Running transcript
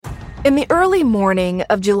In the early morning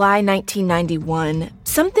of July 1991,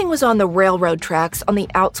 something was on the railroad tracks on the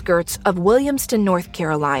outskirts of Williamston, North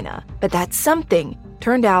Carolina. But that something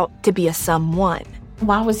turned out to be a someone.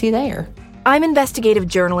 Why was he there? I'm investigative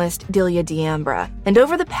journalist Delia D'Ambra, and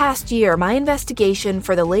over the past year, my investigation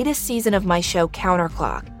for the latest season of my show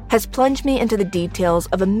Counterclock has plunged me into the details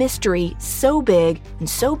of a mystery so big and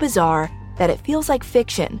so bizarre that it feels like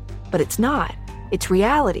fiction, but it's not. It's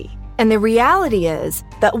reality. And the reality is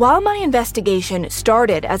that while my investigation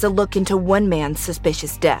started as a look into one man's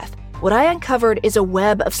suspicious death, what I uncovered is a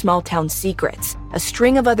web of small-town secrets, a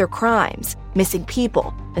string of other crimes, missing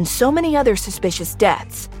people, and so many other suspicious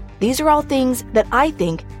deaths. These are all things that I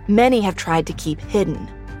think many have tried to keep hidden.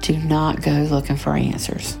 Do not go looking for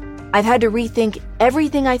answers. I've had to rethink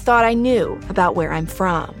everything I thought I knew about where I'm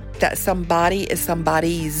from. That somebody is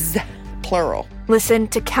somebody's, plural. Listen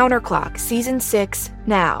to Counterclock Season 6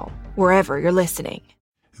 now, wherever you're listening.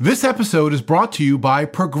 This episode is brought to you by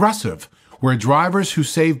Progressive, where drivers who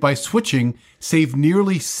save by switching save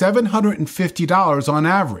nearly $750 on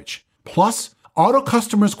average. Plus, auto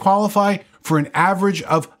customers qualify for an average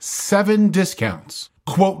of 7 discounts.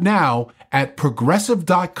 Quote now at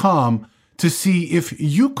Progressive.com to see if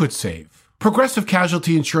you could save. Progressive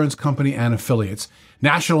Casualty Insurance Company and Affiliates.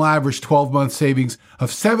 National average 12-month savings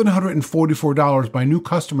of $744 by new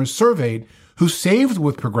customers surveyed who saved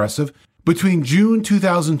with Progressive between June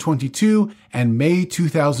 2022 and May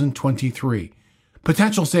 2023.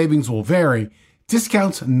 Potential savings will vary.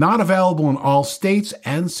 Discounts not available in all states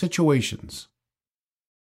and situations.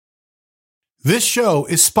 This show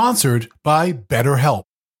is sponsored by BetterHelp.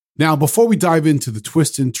 Now, before we dive into the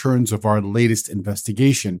twists and turns of our latest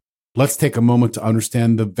investigation, let's take a moment to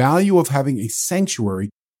understand the value of having a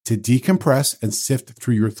sanctuary to decompress and sift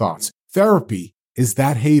through your thoughts. Therapy is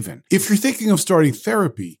that haven. If you're thinking of starting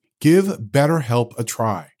therapy, give BetterHelp a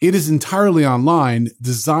try. It is entirely online,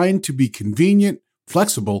 designed to be convenient,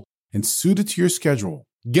 flexible, and suited to your schedule.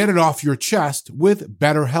 Get it off your chest with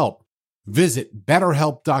BetterHelp. Visit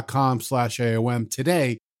BetterHelp.com/AOM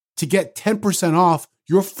today to get 10% off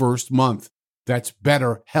your first month. That's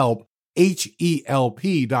BetterHelp,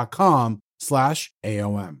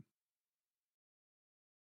 HELP.com/AOM.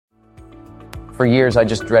 For years, I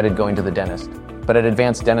just dreaded going to the dentist. But at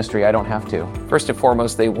Advanced Dentistry, I don't have to. First and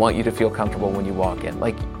foremost, they want you to feel comfortable when you walk in.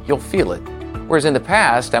 Like, you'll feel it. Whereas in the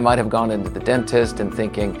past, I might have gone into the dentist and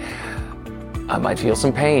thinking, I might feel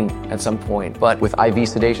some pain at some point. But with IV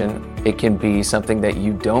sedation, it can be something that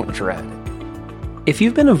you don't dread. If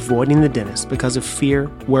you've been avoiding the dentist because of fear,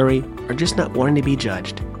 worry, or just not wanting to be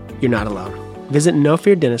judged, you're not alone. Visit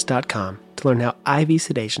NoFearDentist.com to learn how IV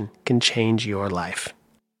sedation can change your life.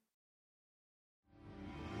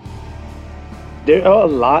 There are a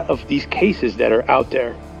lot of these cases that are out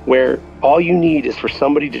there where all you need is for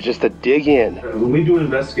somebody to just dig in. When we do an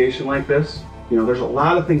investigation like this, there's a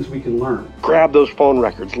lot of things we can learn. Grab those phone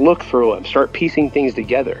records, look through them, start piecing things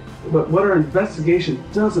together. But what our investigation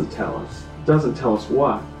doesn't tell us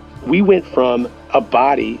what. We went from a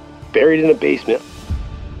body buried in a basement.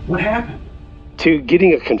 What happened? To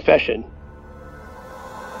getting a confession.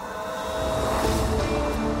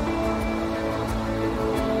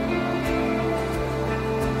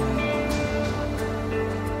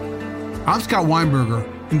 I'm Scott Weinberger,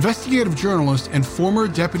 investigative journalist and former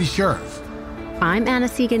deputy sheriff. I'm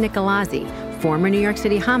Anna-Sigga Nicolazzi, former New York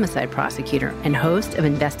City homicide prosecutor and host of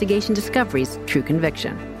Investigation Discovery's True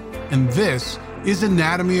Conviction. And this is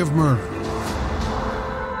Anatomy of Murder.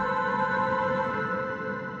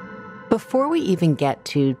 Before we even get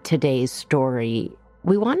to today's story,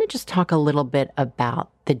 we want to just talk a little bit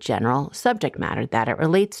about the general subject matter that it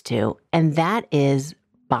relates to, and that is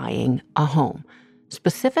buying a home.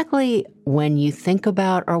 Specifically, when you think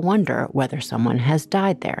about or wonder whether someone has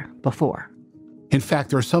died there before. In fact,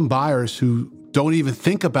 there are some buyers who don't even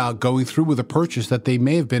think about going through with a purchase that they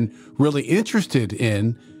may have been really interested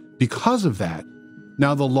in because of that.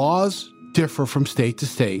 Now, the laws differ from state to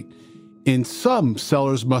state. In some,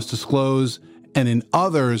 sellers must disclose, and in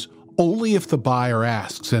others, only if the buyer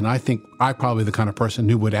asks. And I think I'm probably the kind of person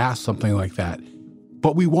who would ask something like that.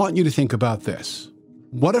 But we want you to think about this.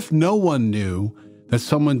 What if no one knew that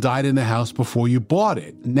someone died in the house before you bought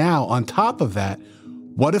it? Now, on top of that,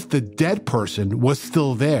 what if the dead person was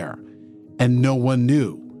still there and no one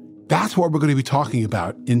knew? That's what we're going to be talking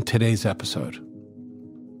about in today's episode.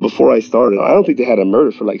 Before I started, I don't think they had a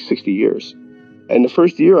murder for like 60 years. And the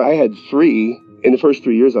first year I had 3. In the first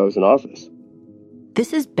 3 years I was in office.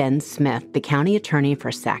 This is Ben Smith, the county attorney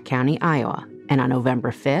for Sac County, Iowa. And on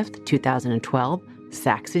November 5th, 2012,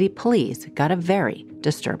 Sac City Police got a very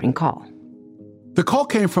disturbing call. The call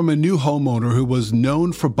came from a new homeowner who was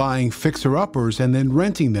known for buying fixer-uppers and then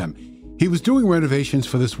renting them. He was doing renovations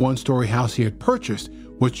for this one-story house he had purchased,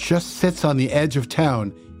 which just sits on the edge of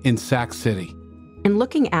town in Sac City. And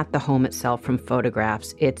looking at the home itself from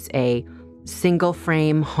photographs, it's a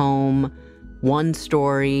single-frame home, one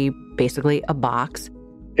story, basically a box.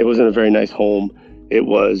 It wasn't a very nice home. It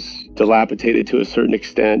was dilapidated to a certain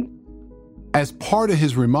extent. As part of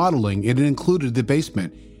his remodeling, it included the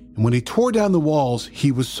basement. And when he tore down the walls,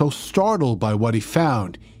 he was so startled by what he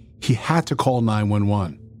found, he had to call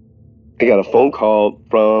 911. I got a phone call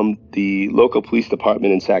from the local police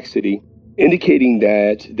department in Sac City indicating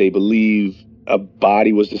that they believe a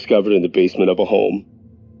body was discovered in the basement of a home.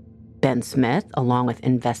 Ben Smith, along with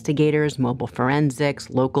investigators, mobile forensics,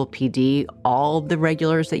 local PD, all of the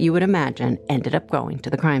regulars that you would imagine, ended up going to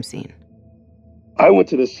the crime scene. I went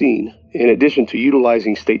to the scene in addition to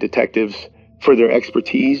utilizing state detectives for their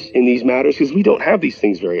expertise in these matters, because we don't have these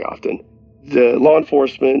things very often. The law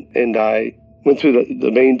enforcement and I went through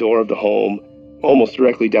the main door of the home, almost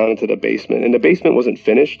directly down into the basement. And the basement wasn't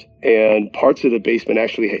finished, and parts of the basement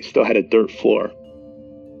actually still had a dirt floor.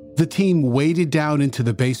 The team waded down into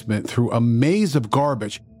the basement through a maze of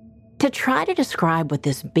garbage. To try to describe what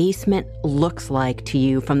this basement looks like to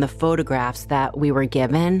you from the photographs that we were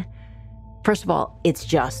given, first of all, it's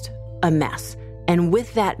just a mess. And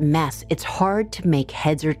with that mess, it's hard to make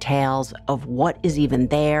heads or tails of what is even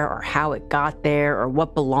there or how it got there or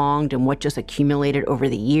what belonged and what just accumulated over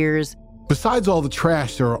the years. Besides all the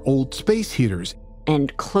trash, there are old space heaters.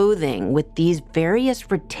 And clothing with these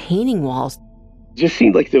various retaining walls. It just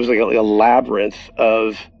seemed like there was like a labyrinth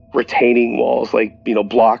of retaining walls, like,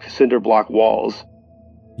 cinder block walls.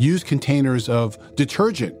 Used containers of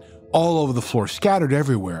detergent all over the floor, scattered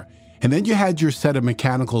everywhere. And then you had your set of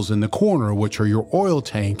mechanicals in the corner, which are your oil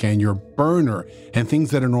tank and your burner and things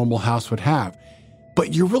that a normal house would have.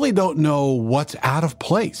 But you really don't know what's out of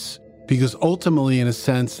place, because ultimately, in a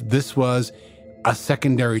sense, this was a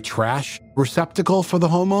secondary trash receptacle for the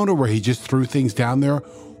homeowner where he just threw things down there,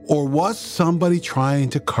 or was somebody trying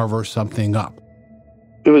to cover something up?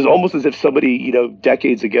 It was almost as if somebody,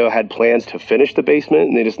 decades ago had plans to finish the basement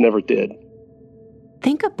and they just never did.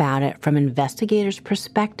 Think about it from investigators'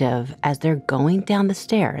 perspective as they're going down the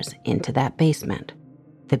stairs into that basement.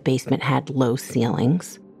 The basement had low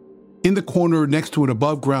ceilings. In the corner next to an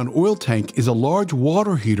above-ground oil tank is a large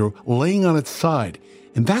water heater laying on its side,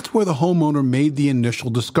 and that's where the homeowner made the initial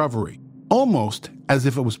discovery, almost as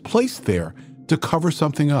if it was placed there to cover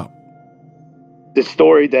something up. The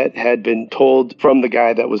story that had been told from the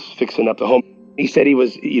guy that was fixing up the home, he said he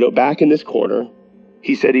was, back in this corner.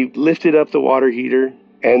 He said he lifted up the water heater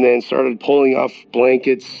and then started pulling off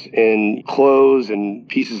blankets and clothes and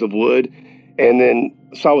pieces of wood, and then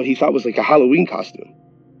saw what he thought was like a Halloween costume.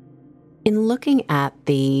 In looking at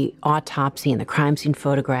the autopsy and the crime scene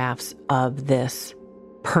photographs of this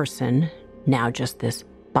person, now just this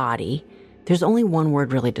body, there's only one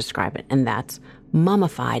word really to describe it, and that's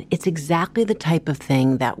mummified. It's exactly the type of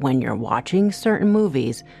thing that when you're watching certain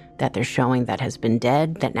movies that they're showing that has been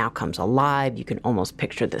dead, that now comes alive, you can almost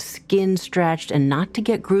picture the skin stretched, and not to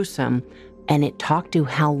get gruesome, and it talked to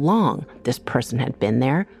how long this person had been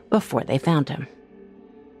there before they found him.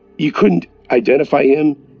 You couldn't identify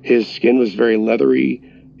him. His skin was very leathery.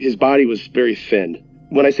 His body was very thin.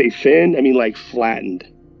 When I say thin, I mean like flattened.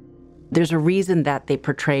 There's a reason that they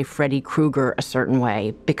portray Freddy Krueger a certain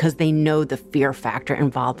way, because they know the fear factor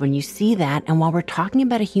involved when you see that. And while we're talking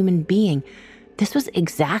about a human being, this was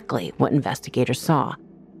exactly what investigators saw.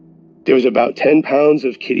 There was about 10 pounds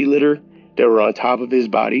of kitty litter that were on top of his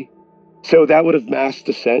body. So that would have masked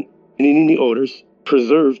the scent and any odors,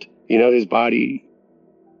 preserved, his body.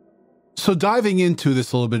 So diving into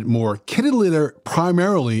this a little bit more, kitty litter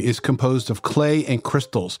primarily is composed of clay and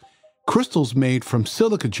crystals. Crystals made from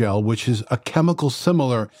silica gel, which is a chemical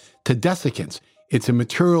similar to desiccants. It's a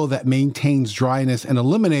material that maintains dryness and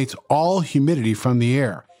eliminates all humidity from the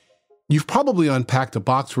air. You've probably unpacked a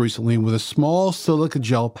box recently with a small silica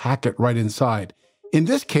gel packet right inside. In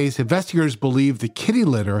this case, investigators believe the kitty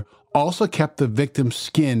litter also kept the victim's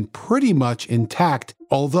skin pretty much intact,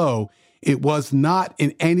 although it was not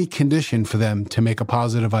in any condition for them to make a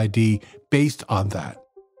positive ID based on that.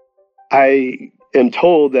 I am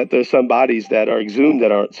told that there's some bodies that are exhumed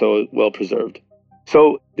that aren't so well preserved.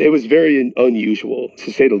 So it was very unusual,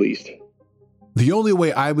 to say the least. The only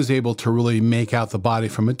way I was able to really make out the body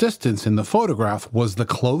from a distance in the photograph was the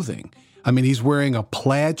clothing. I mean, he's wearing a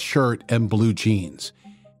plaid shirt and blue jeans.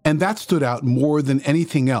 And that stood out more than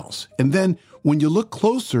anything else. And then when you look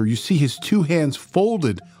closer, you see his two hands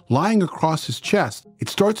folded, lying across his chest. It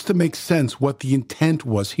starts to make sense what the intent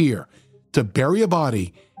was here, to bury a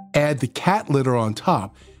body, add the cat litter on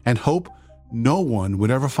top, and hope no one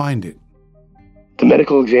would ever find it. The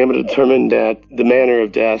medical examiner determined that the manner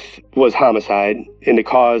of death was homicide and the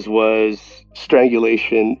cause was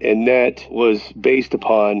strangulation, and that was based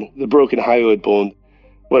upon the broken hyoid bone.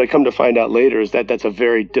 What I come to find out later is that that's a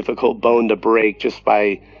very difficult bone to break just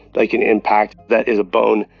by like an impact. That is a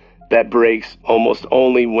bone that breaks almost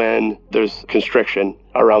only when there's constriction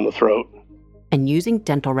around the throat. And using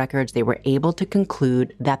dental records, they were able to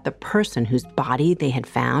conclude that the person whose body they had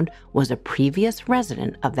found was a previous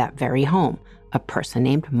resident of that very home, a person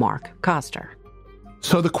named Mark Koster.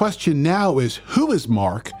 So the question now is, who is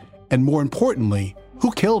Mark? And more importantly,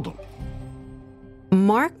 who killed him?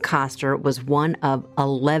 Mark Koster was one of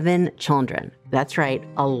 11 children. That's right,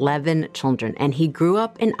 11 children. And he grew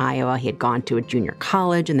up in Iowa. He had gone to a junior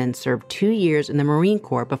college and then served 2 years in the Marine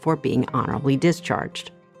Corps before being honorably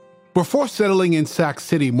discharged. Before settling in Sac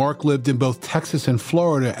City, Mark lived in both Texas and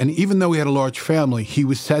Florida. And even though he had a large family, he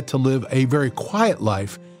was said to live a very quiet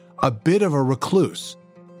life, a bit of a recluse.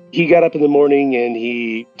 He got up in the morning and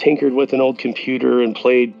he tinkered with an old computer and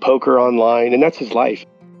played poker online, and that's his life.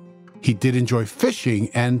 He did enjoy fishing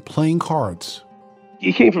and playing cards.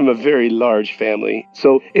 He came from a very large family,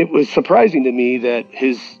 so it was surprising to me that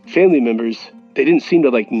his family members, they didn't seem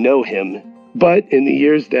to know him. But in the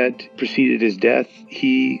years that preceded his death,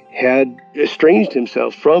 he had estranged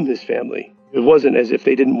himself from his family. It wasn't as if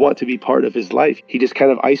they didn't want to be part of his life. He just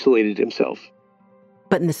kind of isolated himself.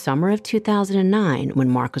 But in the summer of 2009, when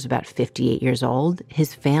Mark was about 58 years old,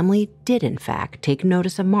 his family did, in fact, take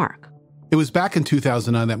notice of Mark. It was back in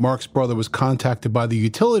 2009 that Mark's brother was contacted by the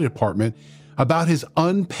utility department about his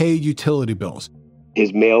unpaid utility bills.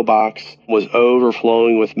 His mailbox was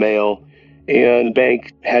overflowing with mail, and the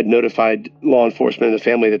bank had notified law enforcement and the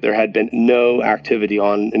family that there had been no activity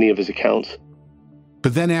on any of his accounts.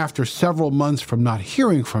 But then after several months from not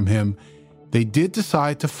hearing from him, they did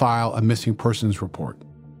decide to file a missing persons report.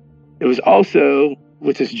 It was also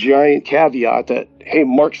with this giant caveat that, hey,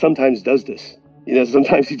 Mark sometimes does this.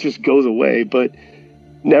 Sometimes he just goes away, but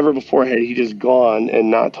never before had he just gone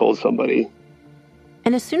and not told somebody.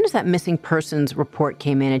 And as soon as that missing persons report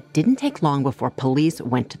came in, it didn't take long before police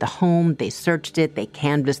went to the home. They searched it, they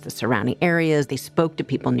canvassed the surrounding areas, they spoke to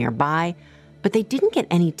people nearby, but they didn't get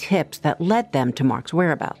any tips that led them to Mark's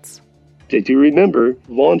whereabouts. I do remember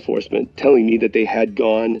law enforcement telling me that they had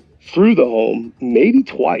gone through the home maybe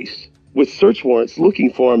twice with search warrants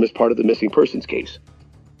looking for him as part of the missing persons case.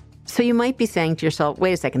 So you might be saying to yourself,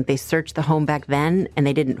 wait a second, they searched the home back then and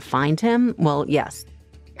they didn't find him? Well, yes.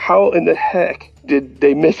 How in the heck did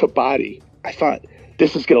they miss a body? I thought,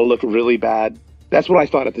 this is going to look really bad. That's what I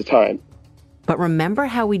thought at the time. But remember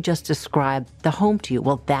how we just described the home to you?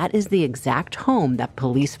 Well, that is the exact home that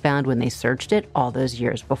police found when they searched it all those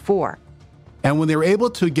years before. And when they were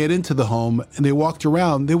able to get into the home and they walked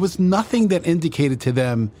around, there was nothing that indicated to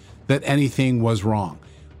them that anything was wrong.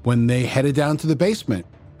 When they headed down to the basement,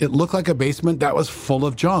 it looked like a basement that was full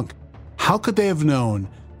of junk. How could they have known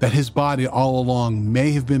that his body all along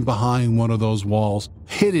may have been behind one of those walls,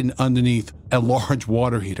 hidden underneath a large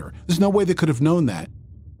water heater? There's no way they could have known that.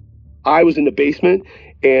 I was in the basement,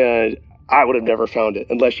 and I would have never found it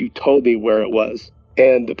unless you told me where it was.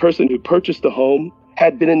 And the person who purchased the home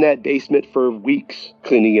had been in that basement for weeks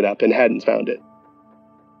cleaning it up and hadn't found it.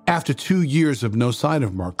 After 2 years of no sign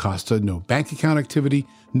of Mark Koster, no bank account activity,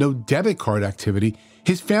 no debit card activity,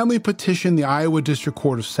 his family petitioned the Iowa District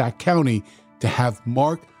Court of Sac County to have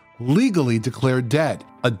Mark legally declared dead,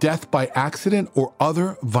 a death by accident or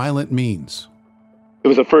other violent means. It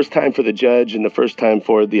was the first time for the judge and the first time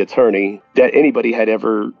for the attorney that anybody had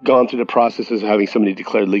ever gone through the processes of having somebody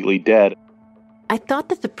declared legally dead. I thought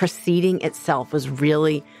that the proceeding itself was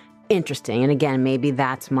really interesting. And again, maybe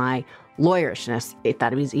that's my lawyerishness, if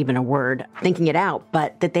that was even a word, thinking it out,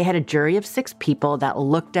 but that they had a jury of 6 people that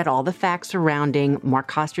looked at all the facts surrounding Mark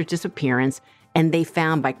Koster's disappearance, and they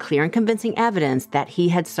found by clear and convincing evidence that he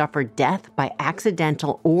had suffered death by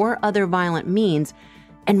accidental or other violent means,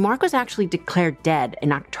 and Mark was actually declared dead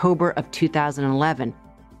in October of 2011.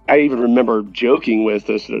 I even remember joking with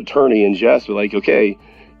this attorney and Jess, like, okay,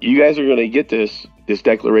 you guys are going to get this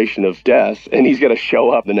declaration of death, and he's going to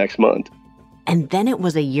show up the next month. And then it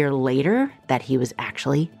was a year later that he was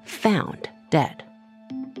actually found dead.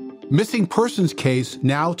 Missing persons case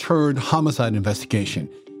now turned homicide investigation.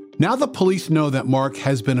 Now the police know that Mark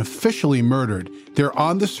has been officially murdered. They're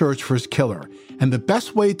on the search for his killer. And the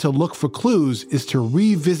best way to look for clues is to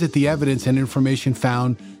revisit the evidence and information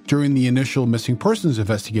found during the initial missing persons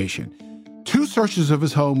investigation. 2 searches of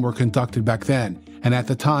his home were conducted back then, and at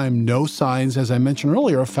the time, no signs, as I mentioned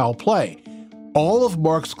earlier, of foul play. All of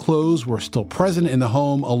Mark's clothes were still present in the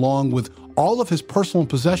home, along with all of his personal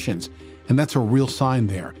possessions, and that's a real sign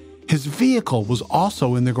there. His vehicle was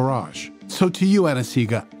also in the garage. So to you,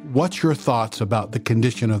 Anna-Sigga, what's your thoughts about the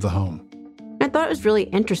condition of the home? I thought it was really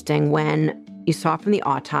interesting when you saw from the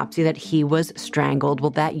autopsy that he was strangled.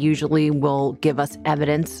 Well, that usually will give us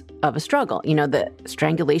evidence of a struggle. You know, the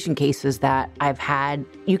strangulation cases that I've had,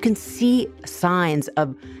 you can see signs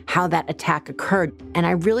of how that attack occurred. And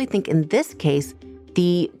I really think in this case,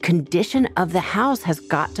 the condition of the house has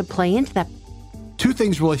got to play into that. Two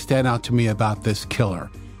things really stand out to me about this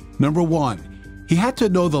killer. Number one, he had to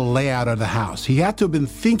know the layout of the house. He had to have been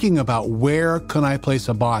thinking about where can I place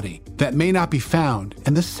a body that may not be found.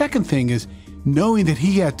 And the second thing is knowing that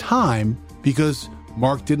he had time because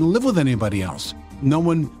Mark didn't live with anybody else. No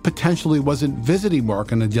one potentially wasn't visiting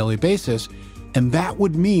Mark on a daily basis, and that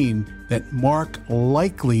would mean that Mark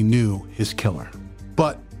likely knew his killer.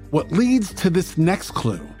 But what leads to this next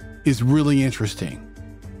clue is really interesting.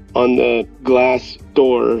 On the glass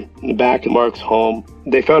door in the back of Mark's home,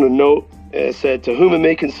 they found a note that said, "To whom it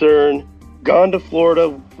may concern, gone to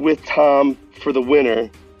Florida with Tom for the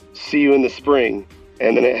winter. See you in the spring."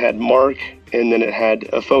 And then it had Mark, and then it had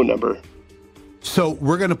a phone number. So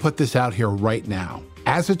we're going to put this out here right now.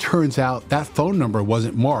 As it turns out, that phone number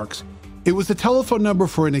wasn't Mark's. It was the telephone number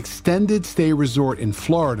for an extended stay resort in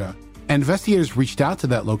Florida. Investigators reached out to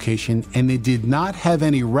that location, and they did not have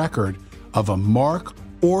any record of a Mark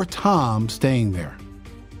or Tom staying there.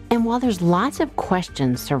 And while there's lots of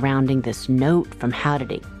questions surrounding this note, from how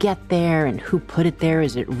did it get there and who put it there,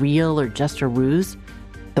 is it real or just a ruse?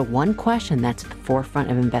 The one question that's at the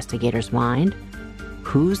forefront of investigators' mind,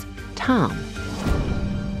 who's Tom?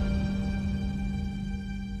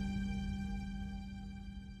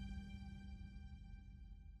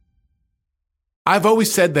 I've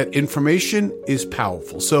always said that information is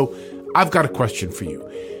powerful, so I've got a question for you.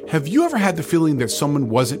 Have you ever had the feeling that someone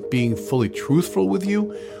wasn't being fully truthful with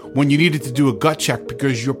you when you needed to do a gut check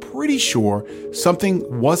because you're pretty sure something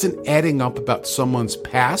wasn't adding up about someone's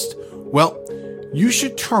past? Well, you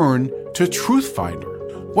should turn to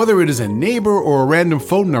TruthFinder. Whether it is a neighbor or a random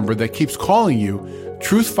phone number that keeps calling you,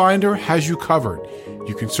 TruthFinder has you covered.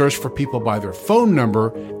 You can search for people by their phone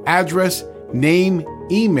number, address, name,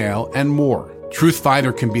 email, and more.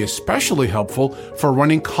 TruthFinder can be especially helpful for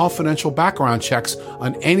running confidential background checks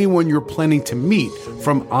on anyone you're planning to meet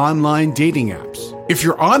from online dating apps. If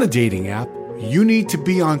you're on a dating app, you need to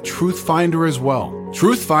be on TruthFinder as well.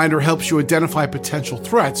 TruthFinder helps you identify potential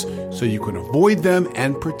threats so you can avoid them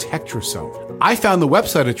and protect yourself. I found the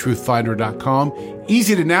website at truthfinder.com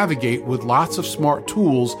easy to navigate with lots of smart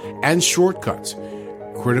tools and shortcuts.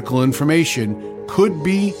 Critical information could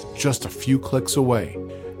be just a few clicks away.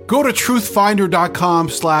 Go to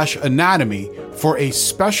truthfinder.com/anatomy for a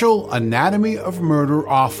special Anatomy of Murder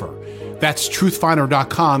offer. That's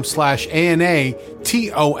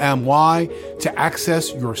truthfinder.com/ANATOMY to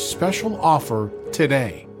access your special offer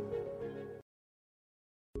today.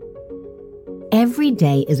 Every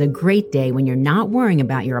day is a great day when you're not worrying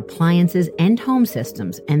about your appliances and home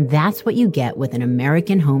systems, and that's what you get with an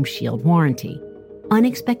American Home Shield warranty.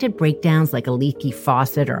 Unexpected breakdowns like a leaky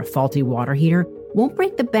faucet or a faulty water heater won't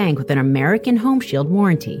break the bank with an American Home Shield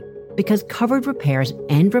warranty, because covered repairs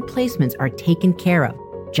and replacements are taken care of,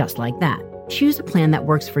 just like that. Choose a plan that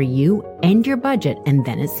works for you and your budget, and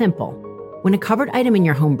then it's simple. When a covered item in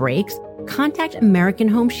your home breaks, contact American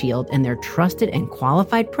Home Shield, and their trusted and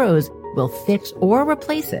qualified pros will fix or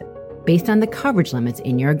replace it based on the coverage limits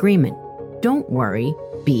in your agreement. Don't worry,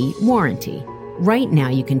 be warranty. Right now,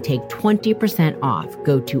 you can take 20% off.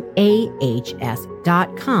 Go to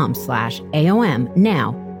ahs.com/AOM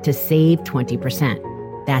now to save 20%.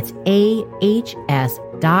 That's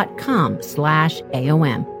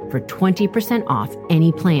ahs.com/AOM for 20% off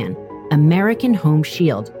any plan. American Home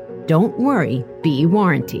Shield. Don't worry, be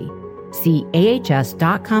warranty. See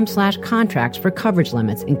ahs.com/contracts for coverage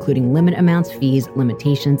limits, including limit amounts, fees,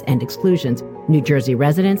 limitations, and exclusions. New Jersey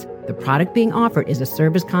residents, the product being offered is a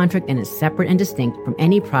service contract and is separate and distinct from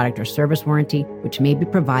any product or service warranty which may be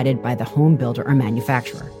provided by the home builder or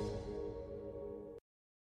manufacturer.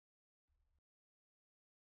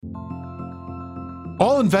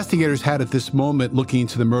 All investigators had at this moment looking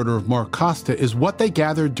into the murder of Mark Costa is what they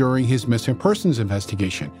gathered during his missing persons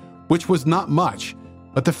investigation, which was not much.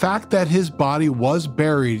 But the fact that his body was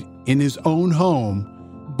buried in his own home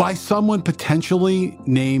by someone potentially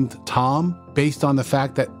named Tom, based on the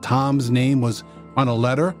fact that Tom's name was on a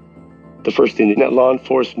letter. The first thing that law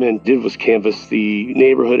enforcement did was canvass the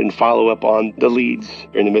neighborhood and follow up on the leads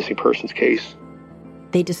in the missing persons case.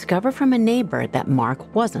 They discover from a neighbor that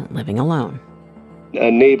Mark wasn't living alone.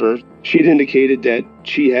 a neighbor. She'd indicated that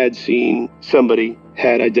she had seen somebody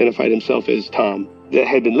had identified himself as Tom that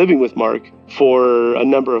had been living with Mark for a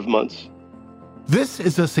number of months. This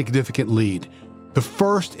is a significant lead, the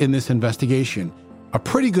first in this investigation. A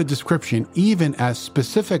pretty good description, even as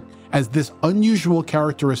specific as this unusual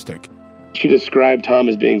characteristic. She described Tom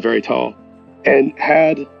as being very tall and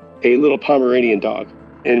had a little Pomeranian dog,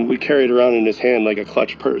 and would carry it around in his hand like a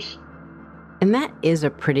clutch purse. And that is a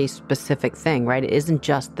pretty specific thing, right? It isn't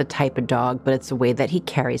just the type of dog, but it's the way that he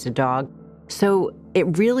carries a dog. So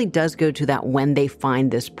it really does go to that when they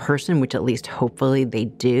find this person, which at least hopefully they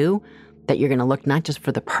do, that you're going to look not just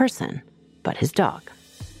for the person, but his dog.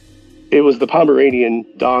 It was the Pomeranian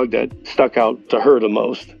dog that stuck out to her the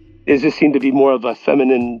most. It just seemed to be more of a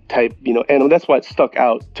feminine type, animal. That's why it stuck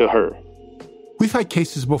out to her. We've had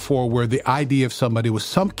cases before where the ID of somebody was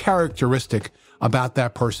some characteristic about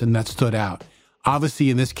that person that stood out. Obviously,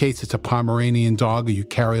 in this case, it's a Pomeranian dog you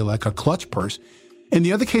carry like a clutch purse. In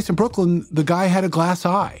the other case in Brooklyn, the guy had a glass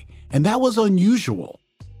eye, and that was unusual.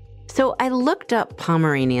 So I looked up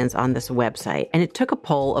Pomeranians on this website, and it took a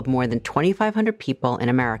poll of more than 2,500 people in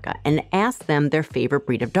America and asked them their favorite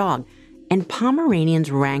breed of dog. And Pomeranians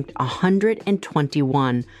ranked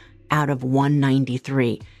 121 out of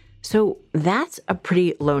 193. So that's a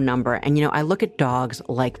pretty low number. And, I look at dogs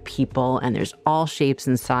like people, and there's all shapes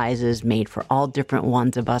and sizes made for all different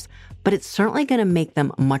ones of us, but it's certainly going to make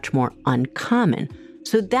them much more uncommon.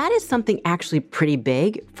 So that is something actually pretty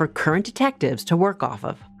big for current detectives to work off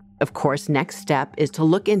of. Of course, next step is to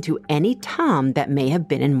look into any Tom that may have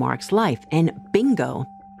been in Mark's life. And bingo.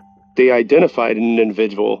 They identified an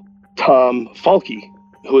individual, Tom Falke,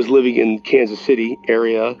 who was living in Kansas City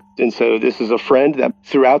area. And so this is a friend that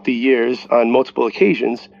throughout the years, on multiple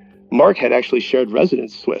occasions, Mark had actually shared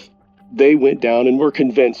residence with. They went down and were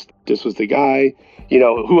convinced this was the guy.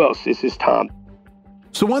 Who else? This is Tom.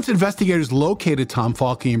 So once investigators located Tom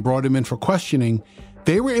Falke and brought him in for questioning,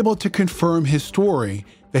 they were able to confirm his story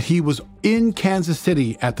that he was in Kansas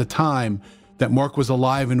City at the time that Mark was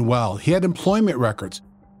alive and well. He had employment records.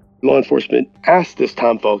 Law enforcement asked this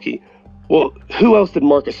Tom Falke, well, who else did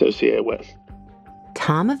Mark associate it with?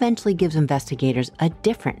 Tom eventually gives investigators a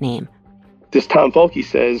different name. This Tom Falke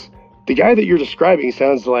says, the guy that you're describing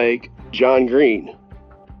sounds like John Green.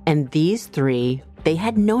 And these three, they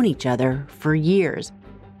had known each other for years.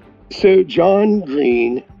 So John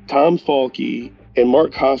Green, Tom Falke, and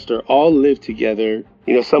Mark Koster all lived together,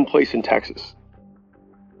 someplace in Texas.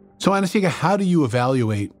 So, Anastasia, how do you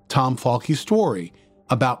evaluate Tom Falke's story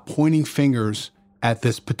about pointing fingers at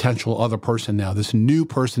this potential other person now, this new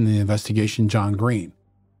person in the investigation, John Green?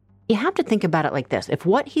 You have to think about it like this. If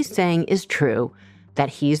what he's saying is true, that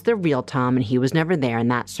he's the real Tom and he was never there,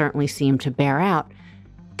 and that certainly seemed to bear out,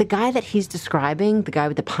 the guy that he's describing, the guy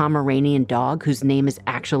with the Pomeranian dog, whose name is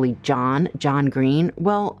actually John Green,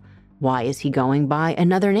 well, why is he going by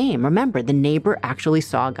another name? Remember, the neighbor actually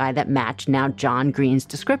saw a guy that matched now John Green's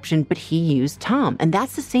description, but he used Tom. And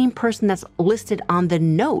that's the same person that's listed on the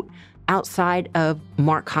note outside of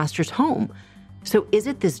Mark Koster's home. So is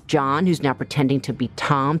it this John who's now pretending to be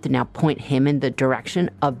Tom to now point him in the direction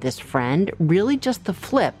of this friend? Really just the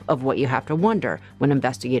flip of what you have to wonder when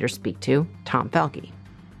investigators speak to Tom Falke.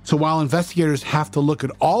 So while investigators have to look at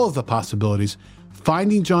all of the possibilities,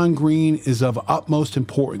 finding John Green is of utmost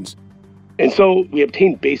importance. And so we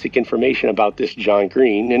obtained basic information about this John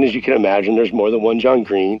Green. And as you can imagine, there's more than one John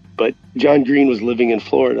Green. But John Green was living in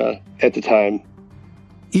Florida at the time.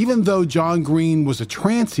 Even though John Green was a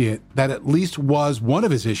transient, that at least was one of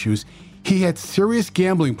his issues, he had serious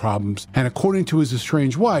gambling problems. And according to his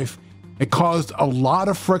estranged wife, it caused a lot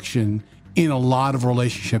of friction in a lot of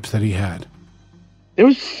relationships that he had. There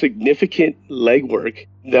was significant legwork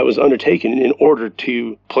that was undertaken in order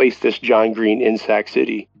to place this John Green in Sac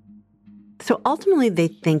City. So ultimately, they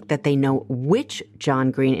think that they know which John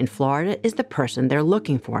Green in Florida is the person they're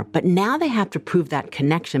looking for. But now they have to prove that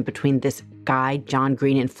connection between this guy, John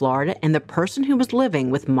Green in Florida, and the person who was living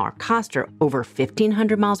with Mark Koster over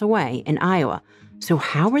 1,500 miles away in Iowa. So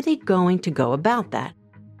how are they going to go about that?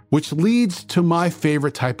 Which leads to my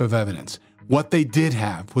favorite type of evidence. What they did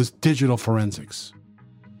have was digital forensics.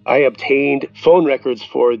 I obtained phone records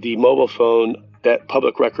for the mobile phone that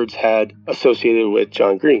Public Records had associated with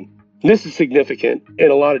John Green. And this is significant in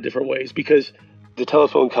a lot of different ways because the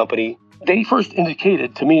telephone company, they first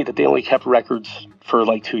indicated to me that they only kept records for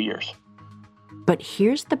like 2 years. But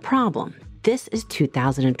here's the problem. This is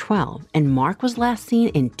 2012, and Mark was last seen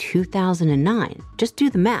in 2009. Just do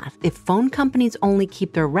the math. If phone companies only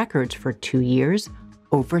keep their records for 2 years,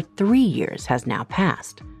 over 3 years has now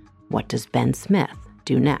passed. What does Ben Smith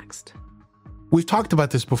do next? We've talked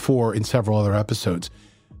about this before in several other episodes.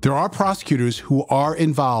 There are prosecutors who are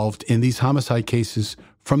involved in these homicide cases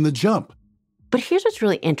from the jump. But here's what's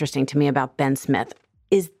really interesting to me about Ben Smith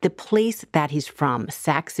is the place that he's from,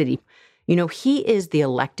 Sac City. You know, he is the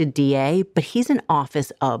elected DA, but he's in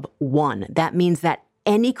office of one. That means that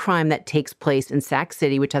any crime that takes place in Sac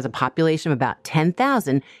City, which has a population of about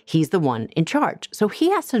 10,000, he's the one in charge. So he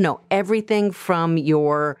has to know everything from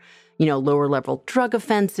your, lower level drug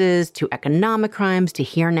offenses to economic crimes to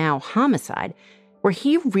here now homicide, where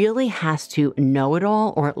he really has to know it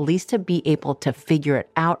all, or at least to be able to figure it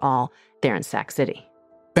out all there in Sac City.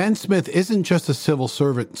 Ben Smith isn't just a civil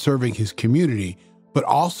servant serving his community, but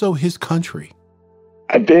also his country.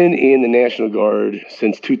 I've been in the National Guard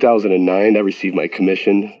since 2009. I received my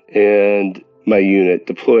commission, and my unit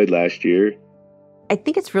deployed last year. I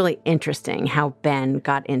think it's really interesting how Ben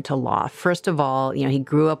got into law. First of all, he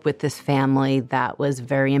grew up with this family that was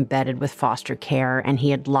very embedded with foster care, and he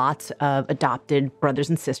had lots of adopted brothers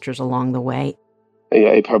and sisters along the way.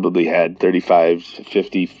 Yeah, I probably had 35,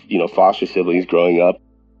 50, foster siblings growing up.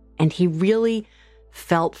 And he really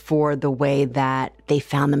felt for the way that they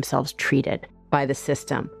found themselves treated by the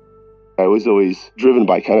system. I was always driven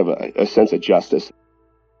by kind of a sense of justice.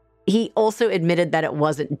 He also admitted that it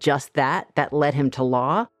wasn't just that led him to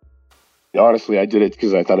law. Honestly, I did it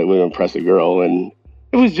because I thought it would impress a girl, and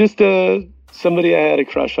it was just somebody I had a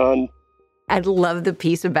crush on. I love the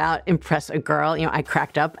piece about impress a girl. I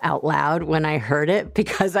cracked up out loud when I heard it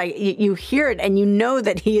because you hear it and you know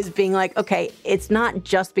that he is being like, okay, it's not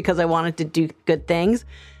just because I wanted to do good things,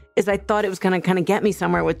 is I thought it was going to kind of get me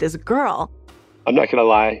somewhere with this girl. I'm not going to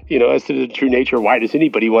lie, as to the true nature, why does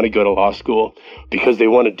anybody want to go to law school? Because they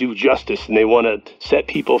want to do justice and they want to set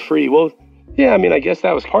people free. Well, yeah, I guess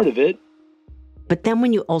that was part of it. But then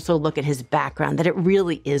when you also look at his background, that it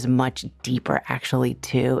really is much deeper, actually,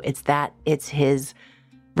 too. It's his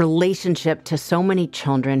relationship to so many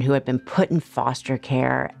children who had been put in foster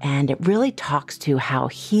care. And it really talks to how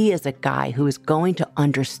he is a guy who is going to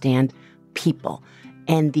understand people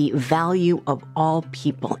and the value of all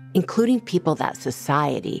people, including people that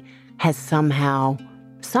society has somehow,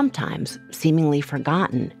 sometimes seemingly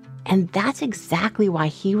forgotten. And that's exactly why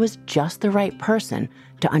he was just the right person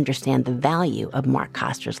to understand the value of Mark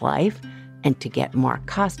Koster's life and to get Mark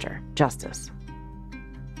Koster justice.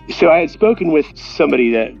 So I had spoken with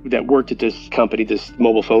somebody that worked at this company, this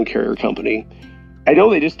mobile phone carrier company. I know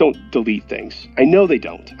they just don't delete things. I know they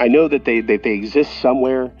don't. I know that they exist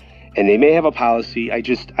somewhere and they may have a policy.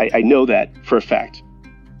 I know that for a fact.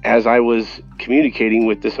 As I was communicating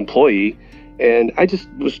with this employee, and I just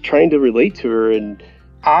was trying to relate to her, and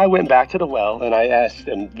I went back to the well and I asked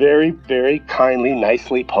them very, very kindly,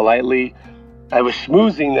 nicely, politely. I was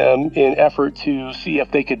schmoozing them in effort to see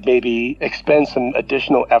if they could maybe expend some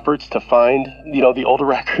additional efforts to find, the older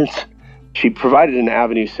records. She provided an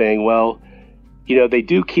avenue saying, well, they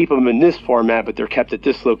do keep them in this format, but they're kept at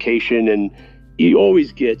this location, and you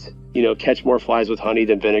always get, catch more flies with honey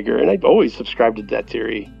than vinegar. And I've always subscribed to that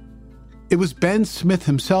theory. It was Ben Smith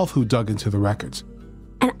himself who dug into the records.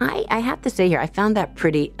 And I have to say here, I found that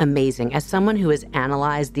pretty amazing. As someone who has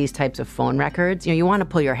analyzed these types of phone records, you want to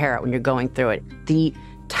pull your hair out when you're going through it. The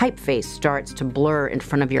typeface starts to blur in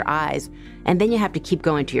front of your eyes, and then you have to keep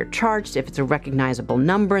going to your charts if it's a recognizable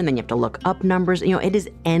number, and then you have to look up numbers. It is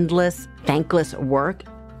endless, thankless work.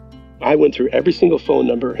 I went through every single phone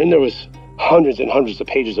number, and there was hundreds and hundreds of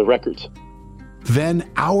pages of records. Then,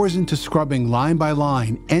 hours into scrubbing line by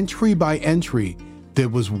line, entry by entry, there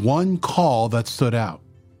was one call that stood out.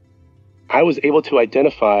 I was able to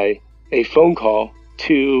identify a phone call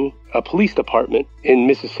to a police department in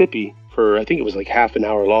Mississippi for, I think it was like half an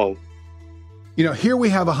hour long. Here we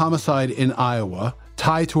have a homicide in Iowa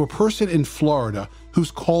tied to a person in Florida who's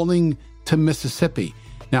calling to Mississippi.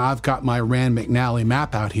 Now, I've got my Rand McNally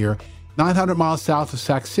map out here. 900 miles south of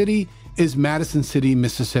Sac City is Madison City,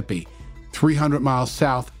 Mississippi. 300 miles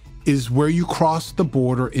south is where you cross the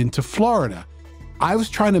border into Florida. I was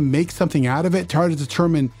trying to make something out of it, trying to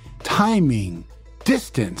determine timing,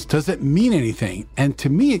 distance. Does it mean anything? And to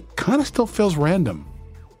me, it kind of still feels random.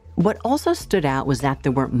 What also stood out was that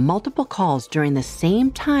there were multiple calls during the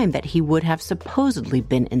same time that he would have supposedly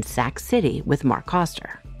been in Sac City with Mark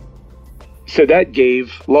Koster. So that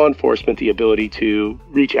gave law enforcement the ability to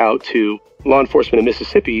reach out to law enforcement in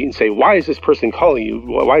Mississippi and say, why is this person calling you?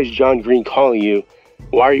 Why is John Green calling you?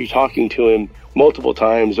 Why are you talking to him multiple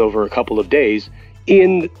times over a couple of days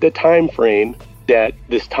in the time frame that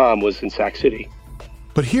this Tom was in Sac City?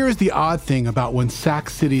 But here's the odd thing about when Sac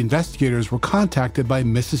City investigators were contacted by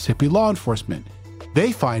Mississippi law enforcement.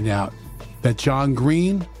 They find out that John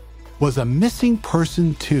Green was a missing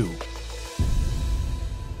person too.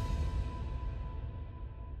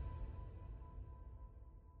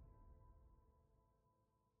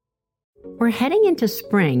 We're heading into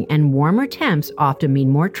spring, and warmer temps often mean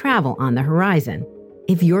more travel on the horizon.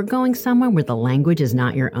 If you're going somewhere where the language is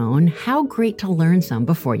not your own, how great to learn some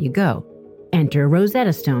before you go. Enter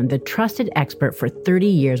Rosetta Stone, the trusted expert for 30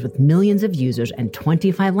 years with millions of users and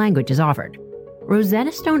 25 languages offered.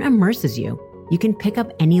 Rosetta Stone immerses you. You can pick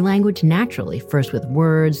up any language naturally, first with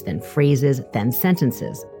words, then phrases, then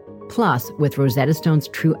sentences. Plus, with Rosetta Stone's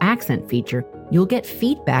True Accent feature, you'll get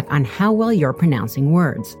feedback on how well you're pronouncing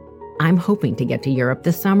words. I'm hoping to get to Europe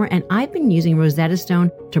this summer, and I've been using Rosetta Stone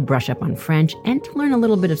to brush up on French and to learn a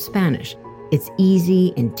little bit of Spanish. It's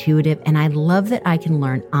easy, intuitive, and I love that I can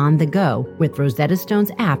learn on the go with Rosetta Stone's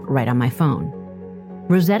app right on my phone.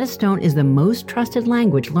 Rosetta Stone is the most trusted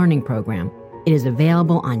language learning program. It is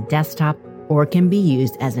available on desktop or can be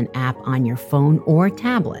used as an app on your phone or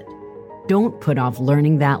tablet. Don't put off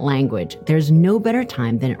learning that language. There's no better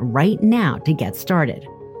time than right now to get started.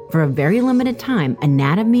 For a very limited time,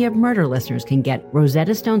 Anatomy of Murder listeners can get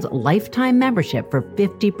Rosetta Stone's lifetime membership for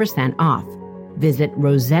 50% off. Visit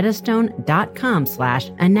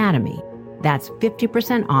rosettastone.com/anatomy. That's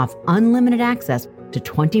 50% off unlimited access to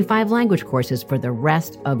 25 language courses for the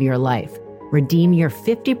rest of your life. Redeem your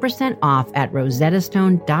 50% off at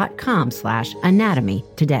rosettastone.com/anatomy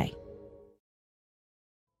today.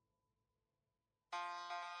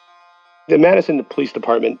 The Madison Police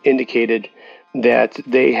Department indicated that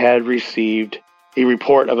they had received a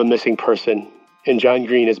report of a missing person, and John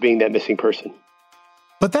Green as being that missing person.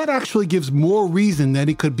 But that actually gives more reason that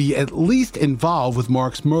he could be at least involved with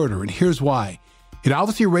Mark's murder, and here's why. It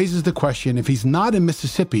obviously raises the question, if he's not in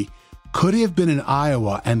Mississippi, could he have been in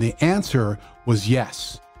Iowa? And the answer was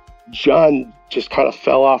yes. John just kind of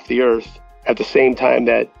fell off the earth at the same time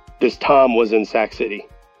that this Tom was in Sac City.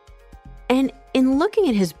 And in looking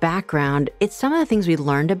at his background, it's some of the things we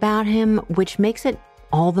learned about him, which makes it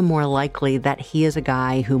all the more likely that he is a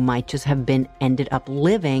guy who might just have ended up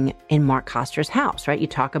living in Mark Koster's house, right? You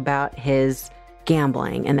talk about his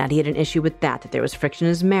gambling and that he had an issue with that there was friction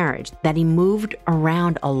in his marriage, that he moved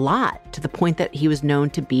around a lot to the point that he was known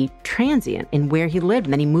to be transient in where he lived.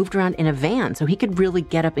 And then he moved around in a van so he could really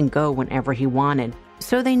get up and go whenever he wanted.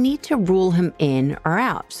 So they need to rule him in or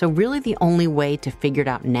out. So really the only way to figure it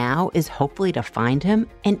out now is hopefully to find him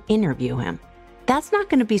and interview him. That's not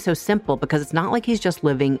going to be so simple because it's not like he's just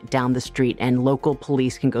living down the street and local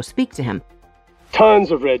police can go speak to him. Tons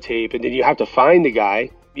of red tape, and then you have to find the guy.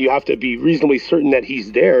 You have to be reasonably certain that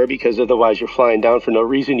he's there because otherwise you're flying down for no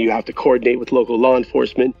reason. You have to coordinate with local law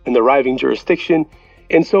enforcement in the arriving jurisdiction.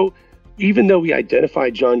 And so even though we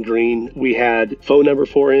identified John Green, we had phone number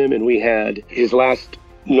for him and we had his last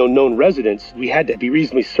known residence, we had to be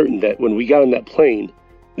reasonably certain that when we got on that plane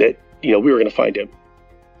that we were going to find him.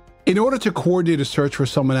 In order to coordinate a search for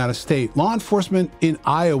someone out of state, law enforcement in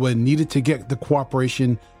Iowa needed to get the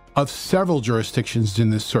cooperation of several jurisdictions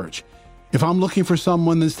in this search. If I'm looking for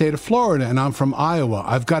someone in the state of Florida and I'm from Iowa,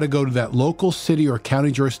 I've got to go to that local city or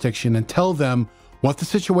county jurisdiction and tell them what the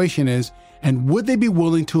situation is and would they be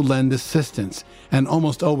willing to lend assistance. And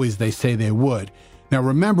almost always they say they would. Now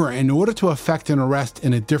remember, in order to effect an arrest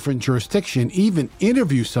in a different jurisdiction, even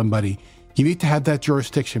interview somebody, you need to have that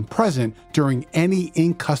jurisdiction present during any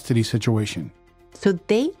in-custody situation. So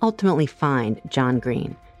they ultimately find John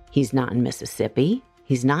Green. He's not in Mississippi.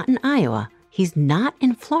 He's not in Iowa. He's not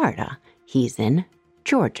in Florida. He's in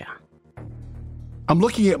Georgia. I'm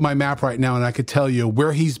looking at my map right now, and I could tell you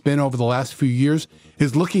where he's been over the last few years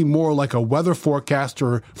is looking more like a weather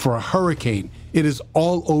forecaster for a hurricane. It is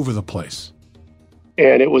all over the place.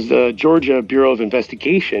 And it was the Georgia Bureau of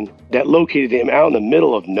Investigation that located him out in the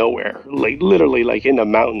middle of nowhere, literally in the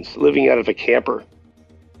mountains, living out of a camper.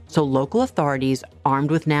 So local authorities, armed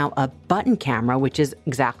with now a button camera, which is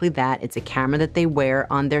exactly that. It's a camera that they wear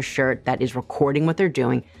on their shirt that is recording what they're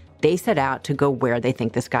doing. They set out to go where they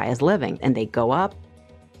think this guy is living. And they go up.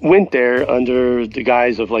 Went there under the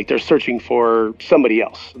guise of they're searching for somebody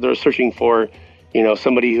else. They're searching for,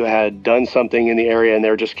 somebody who had done something in the area and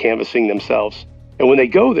they're just canvassing themselves. And when they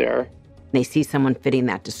go there, they see someone fitting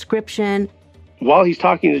that description. While he's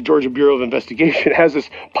talking to the Georgia Bureau of Investigation, has this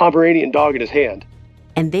Pomeranian dog in his hand.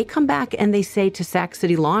 And they come back and they say to Sac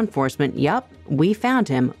City law enforcement, yep, we found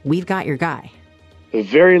him. We've got your guy.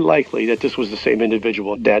 Very likely that this was the same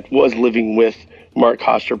individual that was living with Mark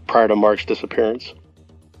Koster prior to Mark's disappearance.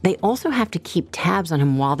 They also have to keep tabs on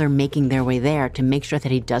him while they're making their way there to make sure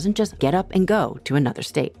that he doesn't just get up and go to another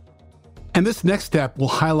state. And this next step will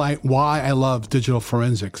highlight why I love digital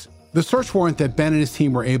forensics. The search warrant that Ben and his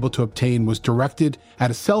team were able to obtain was directed at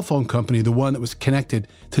a cell phone company, the one that was connected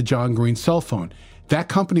to John Green's cell phone. That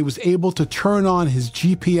company was able to turn on his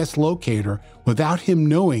GPS locator without him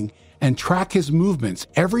knowing and track his movements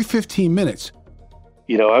every 15 minutes.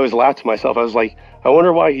 You know, I always laughed to myself. I was like, I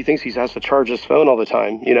wonder why he thinks he has to charge his phone all the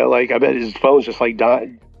time. You know, like, I bet his phone's just like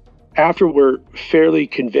dying. After we're fairly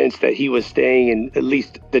convinced that he was staying in at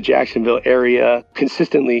least the Jacksonville area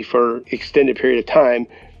consistently for an extended period of time,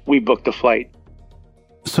 we booked the flight.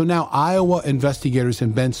 So now Iowa investigators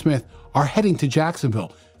and Ben Smith are heading to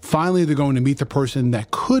Jacksonville. Finally, they're going to meet the person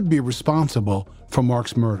that could be responsible for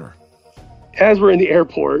Mark's murder. As we're in the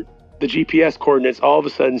airport, the GPS coordinates all of a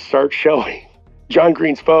sudden start showing John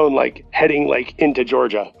Green's phone, like, heading, like, into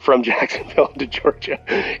Georgia, from Jacksonville to Georgia.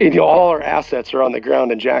 And, you know, all our assets are on the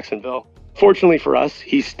ground in Jacksonville. Fortunately for us,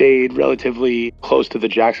 he stayed relatively close to the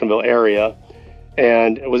Jacksonville area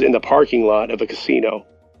and was in the parking lot of a casino.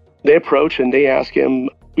 They approach and they ask him,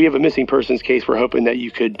 we have a missing persons case. We're hoping that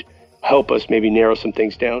you could help us maybe narrow some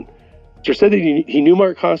things down. Just said that he knew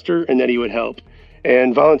Mark Koster and that he would help,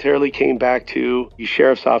 and voluntarily came back to the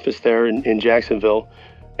sheriff's office there in Jacksonville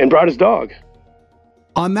and brought his dog.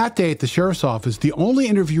 On that day at the sheriff's office, the only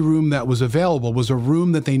interview room that was available was a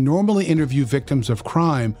room that they normally interview victims of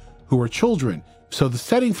crime who are children. So the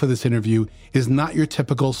setting for this interview is not your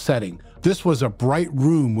typical setting. This was a bright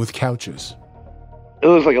room with couches. It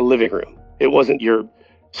was like a living room. It wasn't your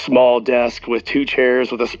small desk with 2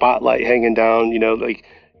 chairs with a spotlight hanging down, you know, like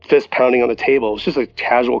fist pounding on the table. It was just a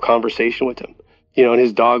casual conversation with him. You know, and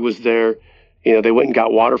his dog was there. You know, they went and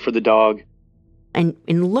got water for the dog. And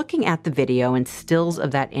in looking at the video and stills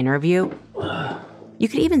of that interview, you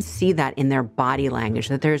could even see that in their body language,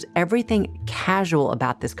 that there's everything casual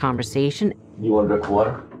about this conversation. You want a drink of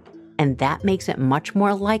water? And that makes it much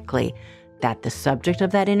more likely that the subject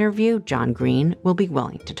of that interview, John Green, will be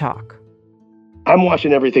willing to talk. I'm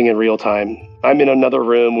watching everything in real time. I'm in another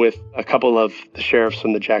room with a couple of the sheriffs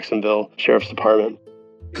from the Jacksonville Sheriff's Department.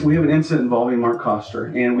 We have an incident involving Mark Koster,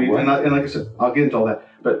 and like I said, I'll get into all that.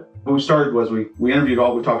 But what we started was we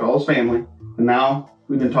talked to all his family, and now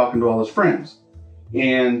we've been talking to all his friends.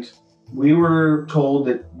 And we were told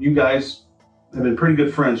that you guys have been pretty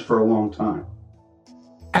good friends for a long time.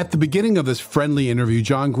 At the beginning of this friendly interview,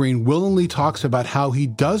 John Green willingly talks about how he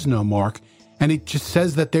does know Mark, and he just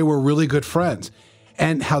says that they were really good friends,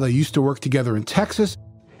 and how they used to work together in Texas.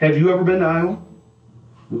 Have you ever been to Iowa?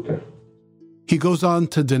 Okay. He goes on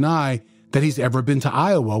to deny that he's ever been to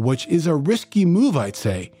Iowa, which is a risky move, I'd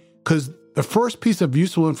say, because the first piece of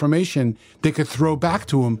useful information they could throw back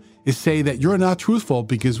to him is say that you're not truthful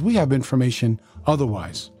because we have information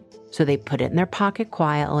otherwise. So they put it in their pocket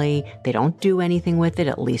quietly. They don't do anything with it,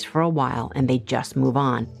 at least for a while, and they just move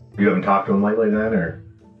on. You haven't talked to him lately then, or?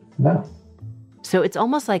 No. So it's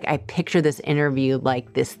almost like I picture this interview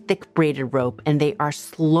like this thick braided rope, and they are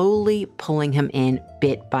slowly pulling him in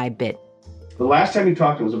bit by bit. The last time you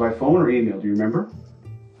talked to him, was it by phone or email? Do you remember?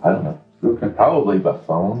 I don't know. Okay. Probably by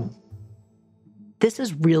phone. This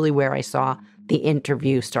is really where I saw the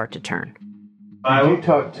interview start to turn. Did you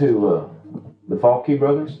talk to the Falke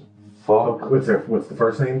brothers? Falk. What's the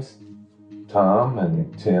first names? Tom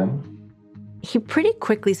and Tim. He pretty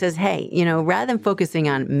quickly says, hey, you know, rather than focusing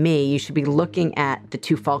on me, you should be looking at the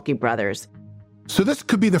 2 Falke brothers. So this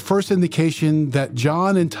could be the first indication that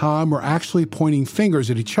John and Tom were actually pointing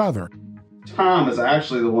fingers at each other. Tom is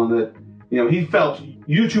actually the one that, you know, he felt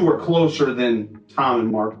you two were closer than Tom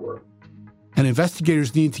and Mark were. And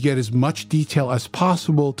investigators need to get as much detail as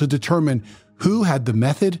possible to determine who had the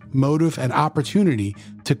method, motive, and opportunity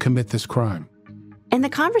to commit this crime. And the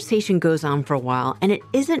conversation goes on for a while, and it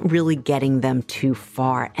isn't really getting them too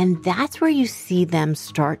far. And that's where you see them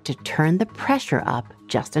start to turn the pressure up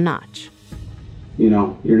just a notch. You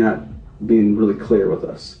know, you're not being really clear with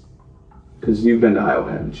us because you've been to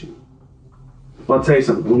Iowa, haven't you? Well, I'll tell you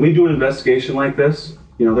something. When we do an investigation like this,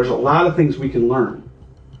 you know, there's a lot of things we can learn.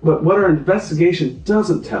 But what our investigation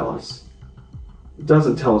doesn't tell us, it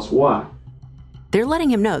doesn't tell us why. They're letting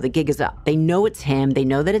him know the gig is up. They know it's him. They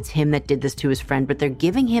know that it's him that did this to his friend, but they're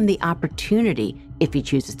giving him the opportunity, if he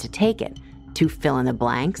chooses to take it, to fill in the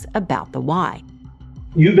blanks about the why.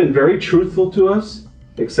 You've been very truthful to us,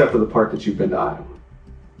 except for the part that you've been to Iowa.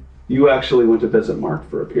 You actually went to visit Mark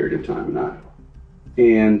for a period of time in Iowa.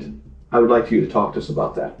 And I would like you to talk to us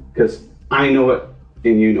about that, because I know it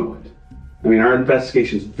and you know it. I mean, our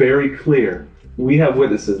investigation is very clear. We have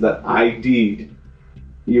witnesses that ID'd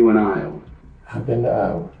you in Iowa. I've been to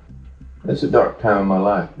Iowa. It's a dark time in my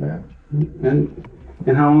life, man.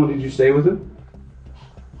 And how long did you stay with him?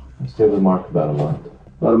 I stayed with Mark about a month.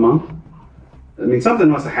 About a month? I mean, something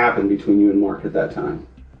must have happened between you and Mark at that time.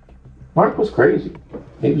 Mark was crazy.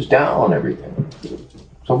 He was down on everything.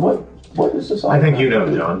 So what is this all I think about? you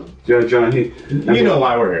know, John. John, you know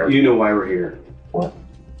why we're here. You know why we're here. What?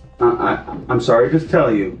 I'm sorry to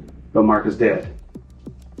tell you, but Mark is dead.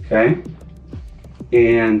 Okay?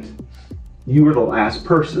 And you were the last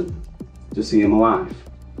person to see him alive.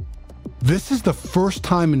 This is the first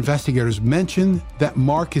time investigators mention that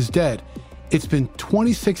Mark is dead. It's been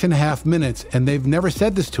 26 and a half minutes and they've never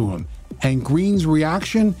said this to him. And Green's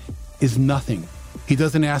reaction is nothing. He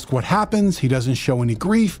doesn't ask what happens. He doesn't show any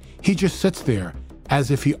grief. He just sits there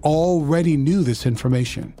as if he already knew this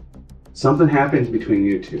information. Something happened between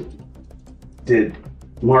you two. Did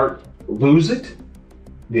Mark lose it?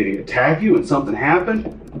 Did he attack you and something happened?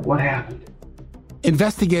 What happened?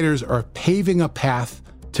 Investigators are paving a path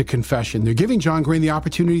to confession. They're giving John Green the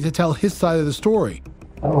opportunity to tell his side of the story.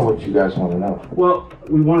 I don't know what you guys want to know. Well,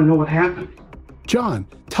 we want to know what happened. John,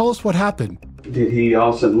 tell us what happened. Did he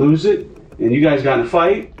all of a sudden lose it and you guys got in a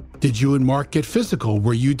fight? Did you and Mark get physical?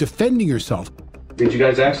 Were you defending yourself? Did you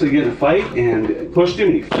guys actually get in a fight and pushed him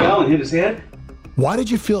and he fell and hit his head? Why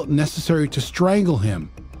did you feel it necessary to strangle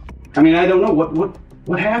him? I mean, I don't know.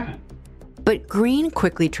 What happened? But Green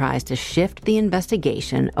quickly tries to shift the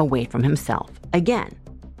investigation away from himself again.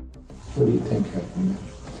 What do you think happened?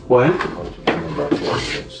 What?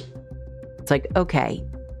 It's like, okay,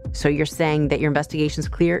 so you're saying that your investigation's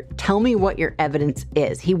clear? Tell me what your evidence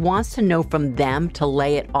is. He wants to know from them to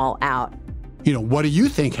lay it all out. What do you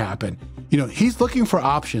think happened? He's looking for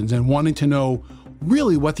options and wanting to know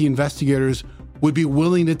really what the investigators would be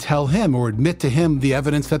willing to tell him or admit to him the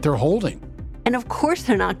evidence that they're holding. And of course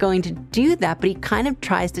they're not going to do that, but he kind of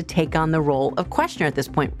tries to take on the role of questioner at this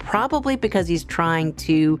point, probably because he's trying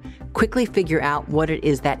to quickly figure out what it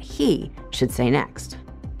is that he should say next.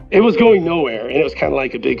 It was going nowhere, and it was kind of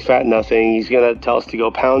like a big fat nothing. He's going to tell us to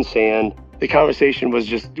go pound sand. The conversation was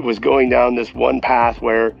going down this one path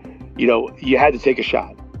where, you had to take a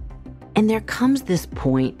shot. And there comes this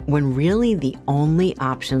point when really the only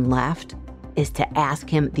option left is to ask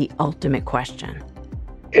him the ultimate question.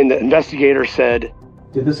 And the investigator said,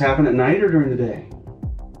 did this happen at night or during the day?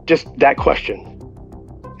 Just that question.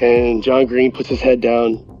 And John Green puts his head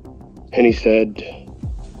down and he said,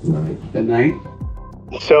 night. At night?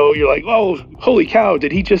 So you're like, oh, holy cow,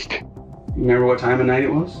 did he just... You remember what time of night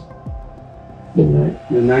it was?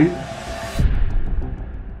 Midnight. Midnight?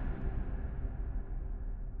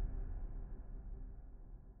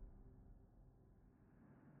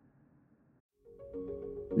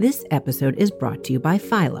 This episode is brought to you by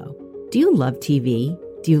Philo. Do you love TV?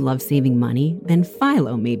 Do you love saving money? Then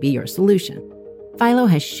Philo may be your solution. Philo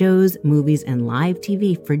has shows, movies, and live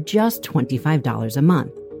TV for just $25 a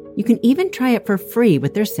month. You can even try it for free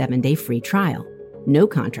with their 7-day free trial. No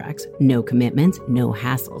contracts, no commitments, no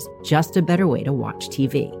hassles, just a better way to watch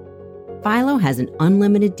TV. Philo has an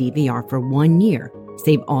unlimited DVR for 1 year.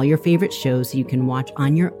 Save all your favorite shows so you can watch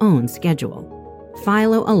on your own schedule.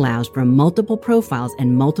 Philo allows for multiple profiles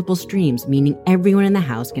and multiple streams, meaning everyone in the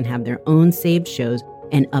house can have their own saved shows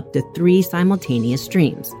and up to 3 simultaneous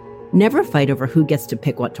streams. Never fight over who gets to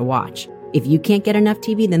pick what to watch. If you can't get enough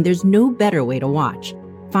TV, then there's no better way to watch.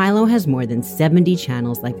 Philo has more than 70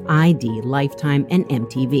 channels like ID, Lifetime, and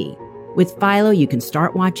MTV. With Philo, you can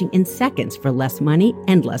start watching in seconds for less money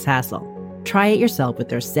and less hassle. Try it yourself with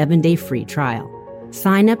their 7-day free trial.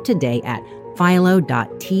 Sign up today at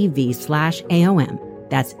philo.tv/AOM.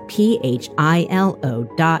 That's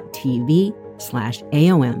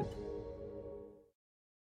philo.tv/AOM.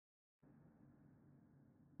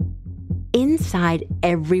 Inside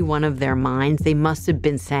every one of their minds, they must have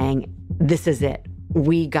been saying, this is it.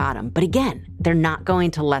 We got him. But again, they're not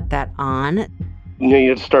going to let that on. You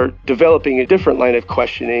have to start developing a different line of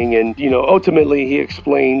questioning. And, ultimately he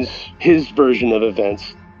explains his version of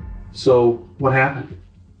events. So what happened?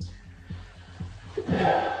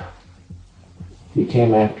 He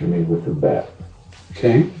came after me with a bat.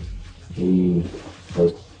 Okay. He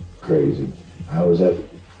was crazy. I was at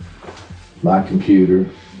my computer.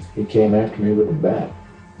 He came after me with a bat.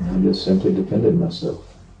 I just simply defended myself.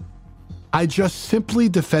 I just simply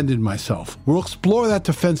defended myself. We'll explore that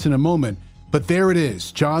defense in a moment, but there it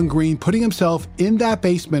is, John Green putting himself in that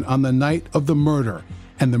basement on the night of the murder,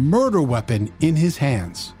 and the murder weapon in his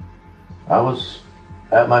hands. I was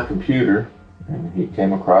at my computer, and he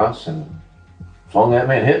came across and flung at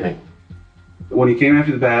me and hit me. When he came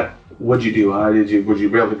after the bat, what'd you do? Were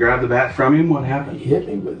you able to grab the bat from him? What happened? He hit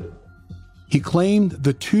me with it. He claimed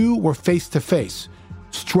the two were face to face,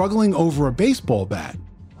 struggling over a baseball bat.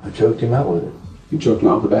 I choked him out with it. You choked him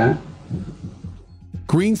out with the bat?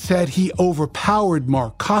 Green said he overpowered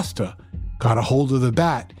Mark Costa, got a hold of the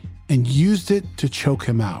bat, and used it to choke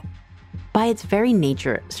him out. By its very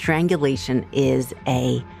nature, strangulation is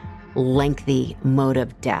a lengthy mode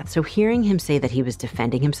of death. So hearing him say that he was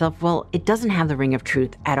defending himself, well, it doesn't have the ring of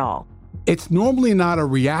truth at all. It's normally not a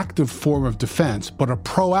reactive form of defense, but a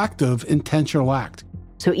proactive intentional act.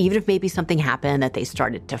 So even if maybe something happened that they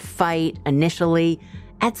started to fight initially,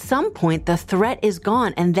 at some point the threat is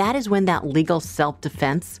gone, and that is when that legal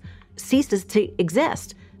self-defense ceases to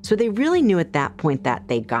exist. So they really knew at that point that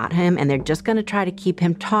they got him, and they're just going to try to keep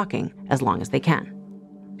him talking as long as they can.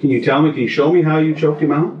 Can you show me how you choked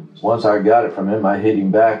him out? Once I got it from him, I hit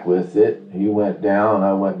him back with it. He went down,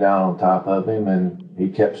 I went down on top of him, and he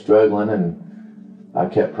kept struggling, and I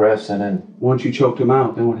kept pressing. And once you choked him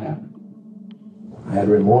out, then what happened? I had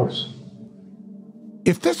remorse.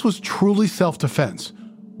 If this was truly self-defense,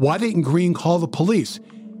 why didn't Green call the police?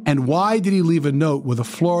 And why did he leave a note with a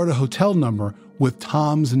Florida hotel number with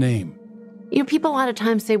Tom's name? You know, people a lot of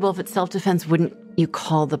times say, well, if it's self-defense, wouldn't you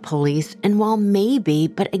call the police? And while maybe,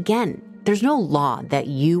 but again, there's no law that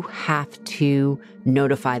you have to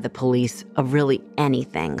notify the police of really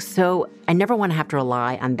anything. So I never want to have to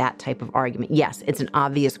rely on that type of argument. Yes, it's an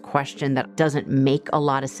obvious question that doesn't make a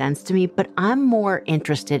lot of sense to me, but I'm more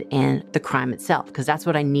interested in the crime itself, because that's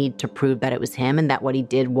what I need to prove that it was him and that what he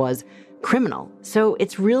did was criminal. So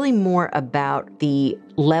it's really more about the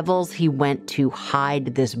levels he went to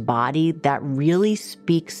hide this body that really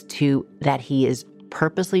speaks to that he is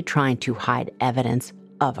purposely trying to hide evidence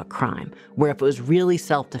of a crime, where if it was really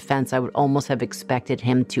self-defense, I would almost have expected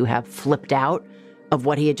him to have flipped out of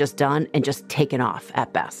what he had just done and just taken off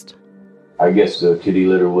at best. I guess the kitty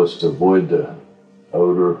litter was to avoid the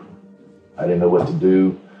odor. I didn't know what to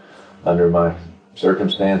do under my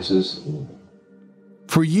circumstances.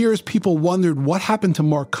 For years, people wondered what happened to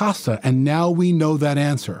Mark Costa, and now we know that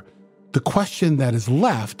answer. The question that is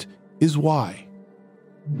left is why.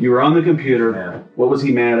 You were on the computer. Yeah. What was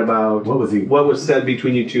he mad about? What was said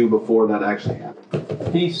between you two before that actually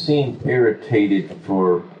happened? He seemed irritated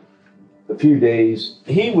for a few days.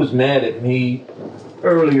 He was mad at me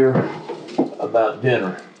earlier about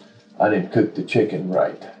dinner. I didn't cook the chicken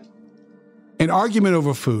right. An argument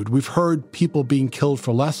over food. We've heard people being killed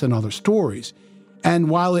for less in other stories.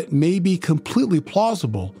 And while it may be completely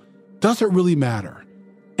plausible, does it really matter?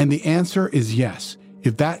 And the answer is yes.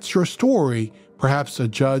 If that's your story, perhaps a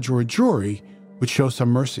judge or a jury would show some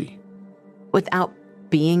mercy. Without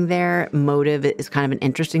being there, motive is kind of an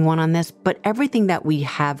interesting one on this, but everything that we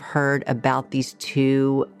have heard about these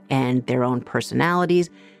two and their own personalities,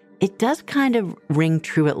 it does kind of ring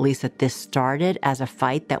true, at least that this started as a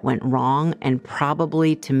fight that went wrong, and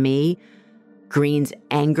probably, to me, Green's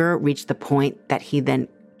anger reached the point that he then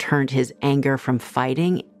turned his anger from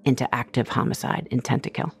fighting into active homicide, intent to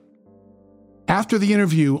kill. After the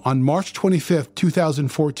interview on March 25,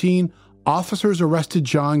 2014, officers arrested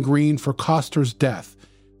John Green for Costa's death.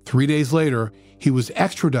 3 days later, he was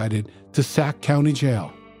extradited to Sac County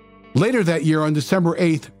Jail. Later that year, on December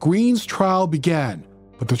 8th, Green's trial began,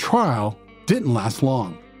 but the trial didn't last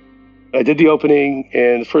long. I did the opening,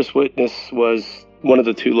 and the first witness was one of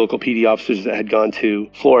the two local PD officers that had gone to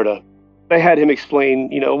Florida. I had him explain,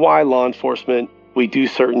 why law enforcement, we do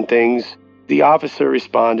certain things. The officer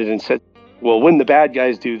responded and said, well, when the bad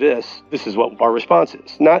guys do this, this is what our response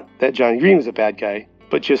is. Not that John Green was a bad guy,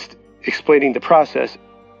 but just explaining the process.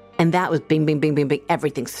 And that was bing, bing, bing, bing, bing.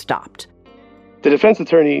 Everything stopped. The defense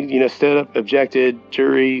attorney, stood up, objected,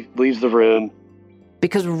 jury leaves the room.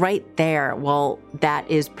 Because right there, well, that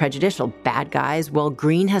is prejudicial. Bad guys, well,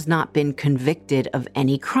 Green has not been convicted of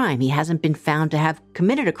any crime. He hasn't been found to have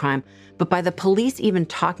committed a crime. But by the police even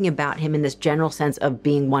talking about him in this general sense of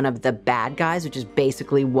being one of the bad guys, which is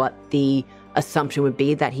basically what the assumption would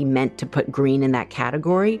be, that he meant to put Green in that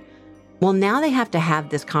category, well, now they have to have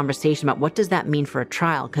this conversation about what does that mean for a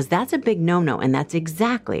trial, because that's a big no-no, and that's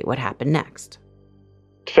exactly what happened next.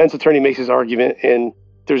 Defense attorney makes his argument, and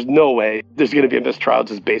there's no way there's going to be a mistrial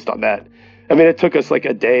just based on that. I mean, it took us like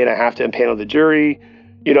a day and a half to impanel the jury.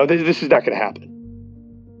 This is not going to happen.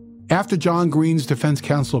 After John Green's defense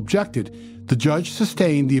counsel objected, the judge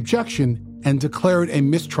sustained the objection and declared a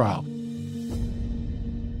mistrial.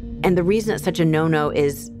 And the reason it's such a no-no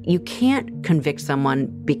is you can't convict someone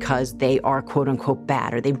because they are quote-unquote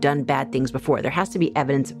bad or they've done bad things before. There has to be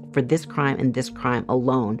evidence for this crime and this crime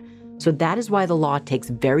alone. So that is why the law takes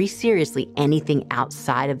very seriously anything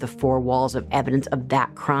outside of the four walls of evidence of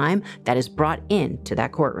that crime that is brought into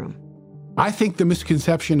that courtroom. I think the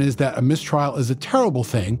misconception is that a mistrial is a terrible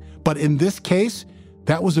thing, but in this case,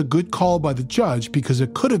 that was a good call by the judge because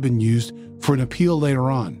it could have been used for an appeal later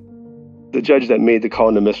on. The judge that made the call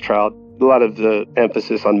in the mistrial, a lot of the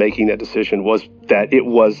emphasis on making that decision was that it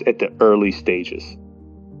was at the early stages.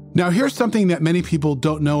 Now, here's something that many people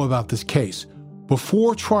don't know about this case.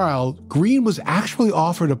 Before trial, Green was actually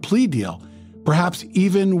offered a plea deal, Perhaps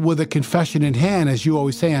even with a confession in hand, as you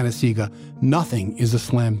always say, Anna-Sigga, nothing is a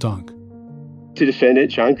slam dunk. To defend it,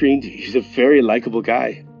 John Green, he's a very likable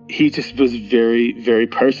guy. He just was very, very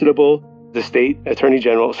personable. The state attorney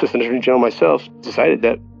general, assistant attorney general, myself, decided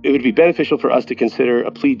that it would be beneficial for us to consider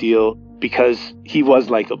a plea deal because he was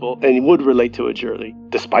likable and he would relate to a jury.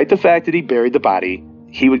 Despite the fact that he buried the body,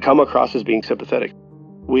 he would come across as being sympathetic.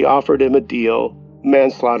 We offered him a deal,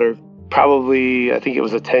 manslaughter, probably, I think it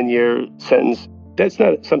was a 10-year sentence. That's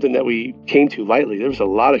not something that we came to lightly. There was a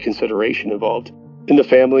lot of consideration involved. And the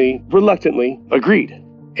family reluctantly agreed.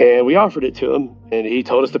 And we offered it to him, and he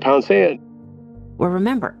told us to pound sand. Well,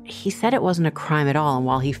 remember, he said it wasn't a crime at all. And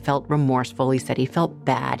while he felt remorseful, he said he felt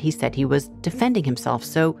bad. He said he was defending himself.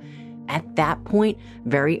 So at that point,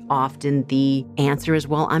 very often the answer is,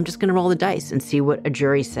 well, I'm just going to roll the dice and see what a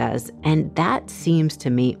jury says. And that seems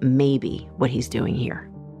to me maybe what he's doing here.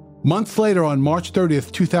 Months later, on March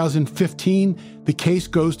 30th, 2015, the case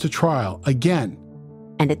goes to trial again.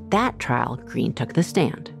 And at that trial, Green took the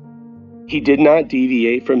stand. He did not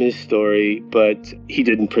deviate from his story, but he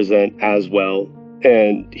didn't present as well.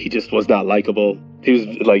 And he just was not likable. He was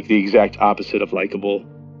like the exact opposite of likable.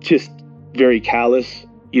 Just very callous,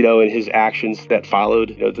 in his actions that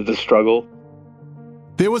followed, the struggle.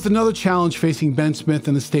 There was another challenge facing Ben Smith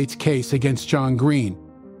in the state's case against John Green.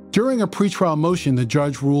 During a pretrial motion, the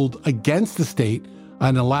judge ruled against the state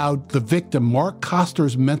and allowed the victim, Mark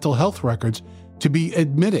Koster's mental health records to be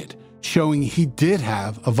admitted, showing he did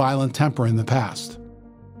have a violent temper in the past.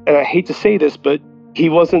 And I hate to say this, but he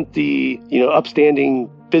wasn't the, upstanding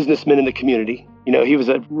businessman in the community. He was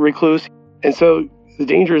a recluse. And so the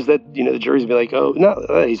danger is that, the jury's be like, oh, not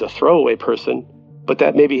that he's a throwaway person, but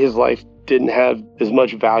that maybe his life didn't have as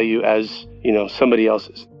much value as, somebody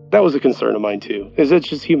else's. That was a concern of mine, too, because it's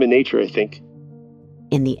just human nature, I think.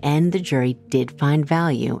 In the end, the jury did find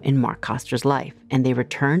value in Mark Koster's life, and they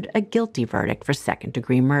returned a guilty verdict for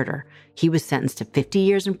second-degree murder. He was sentenced to 50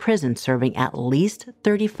 years in prison, serving at least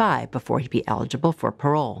 35 before he'd be eligible for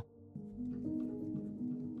parole.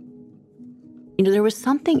 There was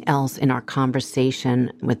something else in our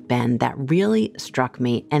conversation with Ben that really struck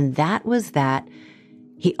me, and that was that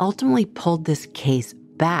he ultimately pulled this case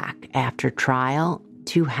back after trial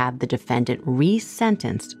to have the defendant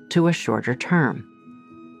resentenced to a shorter term.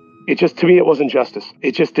 To me, it wasn't justice.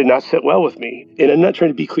 It just did not sit well with me. And I'm not trying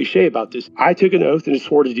to be cliche about this. I took an oath and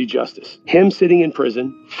swore to do justice. Him sitting in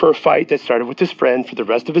prison for a fight that started with his friend for the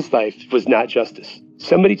rest of his life was not justice.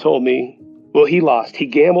 Somebody told me, well, he lost. He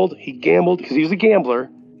gambled because he was a gambler.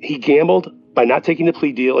 He gambled by not taking the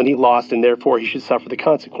plea deal, and he lost, and therefore he should suffer the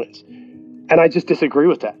consequence. And I just disagree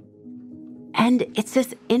with that. And it's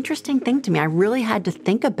this interesting thing to me. I really had to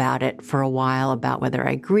think about it for a while about whether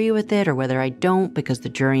I agree with it or whether I don't, because the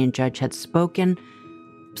jury and judge had spoken.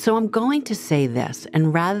 So I'm going to say this,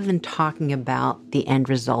 and rather than talking about the end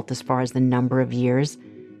result as far as the number of years,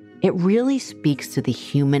 it really speaks to the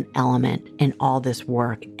human element in all this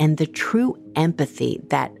work and the true empathy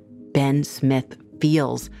that Ben Smith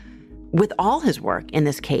feels with all his work in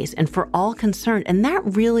this case and for all concerned. And that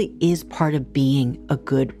really is part of being a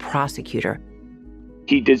good prosecutor.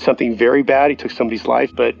 He did something very bad. He took somebody's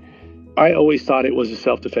life, but I always thought it was a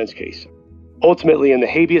self-defense case. Ultimately, in the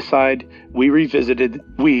habeas side, we revisited,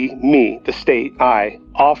 the state, I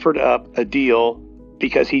offered up a deal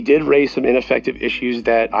because he did raise some ineffective issues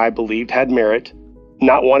that I believed had merit,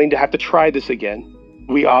 not wanting to have to try this again.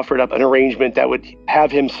 We offered up an arrangement that would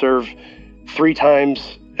have him serve 3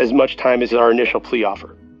 times as much time as our initial plea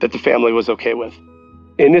offer that the family was okay with.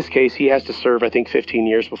 In this case, he has to serve, I think, 15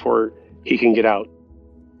 years before he can get out.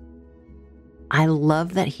 I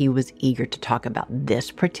love that he was eager to talk about this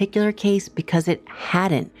particular case because it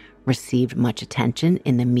hadn't received much attention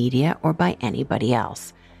in the media or by anybody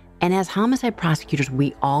else. And as homicide prosecutors,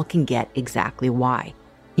 we all can get exactly why.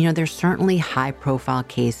 There's certainly high-profile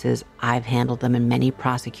cases. I've handled them and many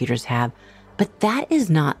prosecutors have. But that is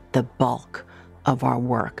not the bulk of our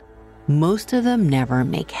work. Most of them never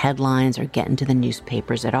make headlines or get into the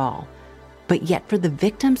newspapers at all. But yet for the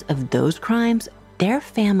victims of those crimes, their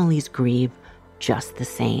families grieve just the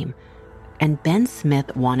same. And Ben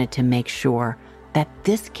Smith wanted to make sure that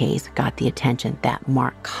this case got the attention, that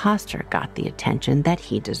Mark Koster got the attention that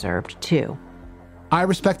he deserved too. I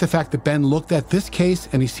respect the fact that Ben looked at this case,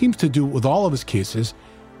 and he seems to do with all of his cases,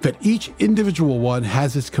 that each individual one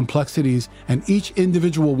has its complexities and each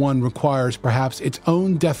individual one requires perhaps its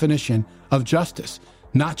own definition of justice,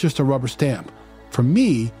 not just a rubber stamp. For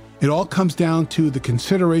me, it all comes down to the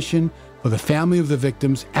consideration for the family of the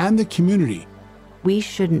victims and the community. We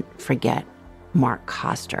shouldn't forget Mark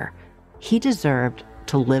Koster. He deserved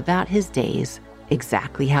to live out his days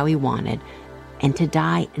exactly how he wanted, and to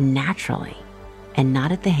die naturally and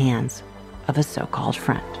not at the hands of a so-called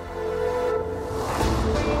friend.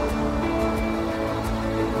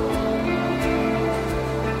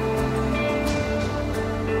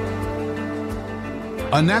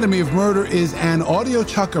 Anatomy of Murder is an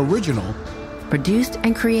AudioChuck original. Produced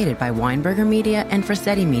and created by Weinberger Media and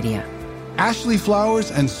Frasetti Media. Ashley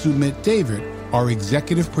Flowers and Sumit David are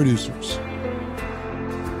executive producers.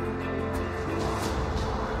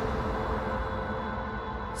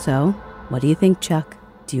 So, what do you think, Chuck?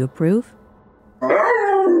 Do you approve?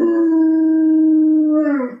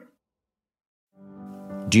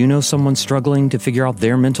 Do you know someone struggling to figure out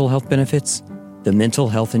their mental health benefits? The Mental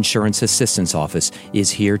Health Insurance Assistance Office is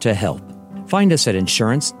here to help. Find us at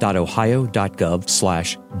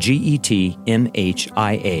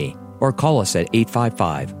insurance.ohio.gov/GETMHIA or call us at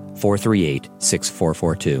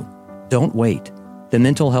 855-438-6442. Don't wait. The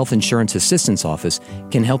Mental Health Insurance Assistance Office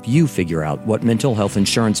can help you figure out what mental health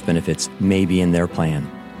insurance benefits may be in their plan.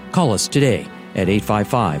 Call us today at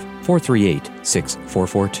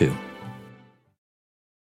 855-438-6442.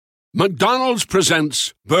 McDonald's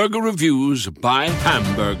presents Burger Reviews by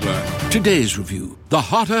Hamburglar. Today's review, the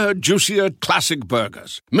hotter, juicier classic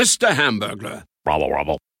burgers. Mr. Hamburglar. Robble,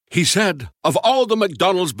 robble. He said, of all the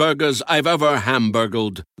McDonald's burgers I've ever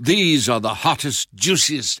hamburgled, these are the hottest,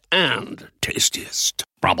 juiciest, and tastiest.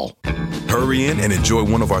 Robble. Hurry in and enjoy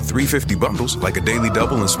one of our $3.50 bundles, like a daily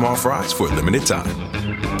double and small fries for a limited time.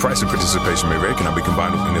 Price and participation may vary, cannot be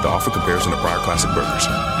combined with any other offer. Comparison to prior classic burgers.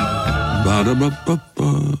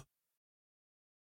 Ba-da-ba-ba-ba.